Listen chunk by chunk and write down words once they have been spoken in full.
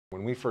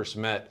When we first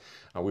met,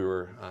 we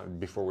were,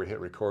 before we hit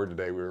record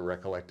today, we were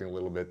recollecting a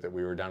little bit that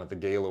we were down at the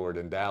Gaylord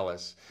in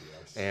Dallas.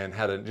 Yes. And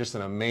had just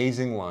an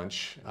amazing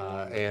lunch.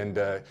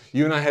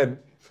 You and I had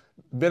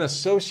been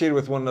associated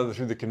with one another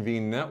through the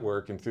Convene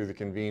network and through the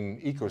Convene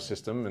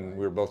ecosystem, and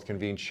we were both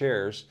Convene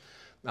chairs.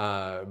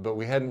 But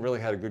we hadn't really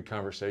had a good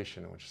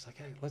conversation. And we're just like,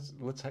 hey,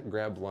 let's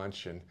grab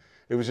lunch. And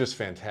it was just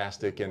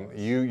fantastic. And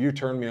you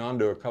turned me on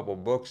to a couple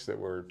books that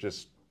were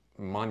just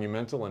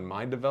monumental in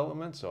my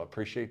development, so I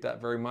appreciate that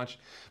very much.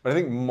 But I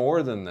think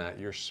more than that,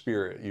 your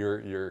spirit,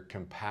 your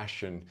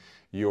compassion,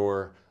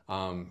 your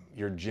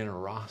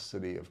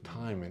generosity of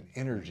time and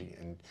energy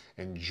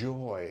and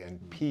joy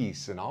and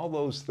peace and all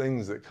those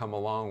things that come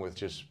along with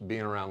just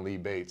being around Lee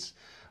Bates.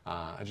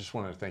 I just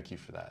wanted to thank you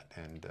for that.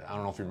 And I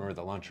don't know if you remember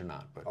the lunch or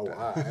not, but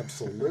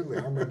absolutely.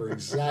 I remember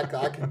exactly.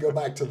 I can go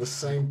back to the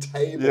same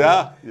table.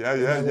 Yeah.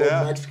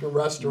 Little Mexican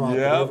restaurant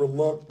that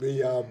overlooked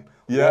the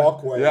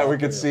walkway. Yeah, we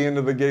could see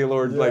into the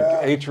Gaylord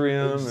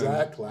atrium.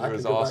 Exactly. And it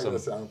was awesome.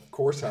 Of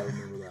course, I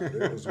remember that.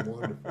 It was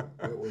wonderful.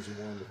 It was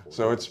wonderful.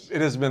 So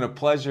it has been a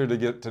pleasure to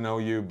get to know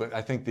you. But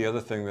I think the other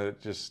thing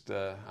that just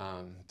to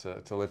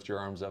lift your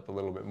arms up a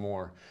little bit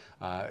more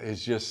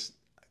is just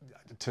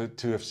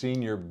to have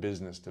seen your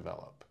business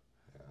develop.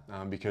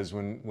 Because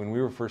when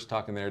we were first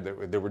talking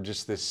there were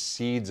just the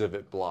seeds of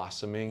it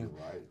blossoming,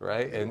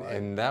 right?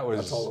 And that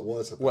was, that's all it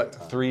was at what, that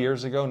time. 3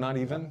 years ago, not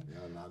even? Yeah,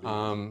 not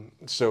even.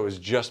 So it was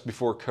just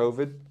before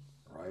COVID.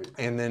 Right.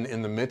 And then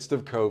in the midst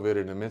of COVID,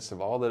 in the midst of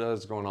all that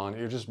is going on,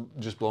 you're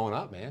just blowing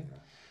up, man. Yeah.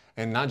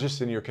 And not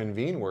just in your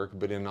Convene work,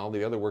 but in all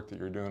the other work that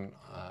you're doing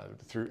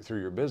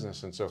through your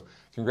business. And so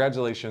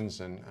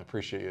congratulations, and I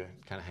appreciate you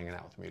kind of hanging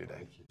out with me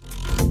today.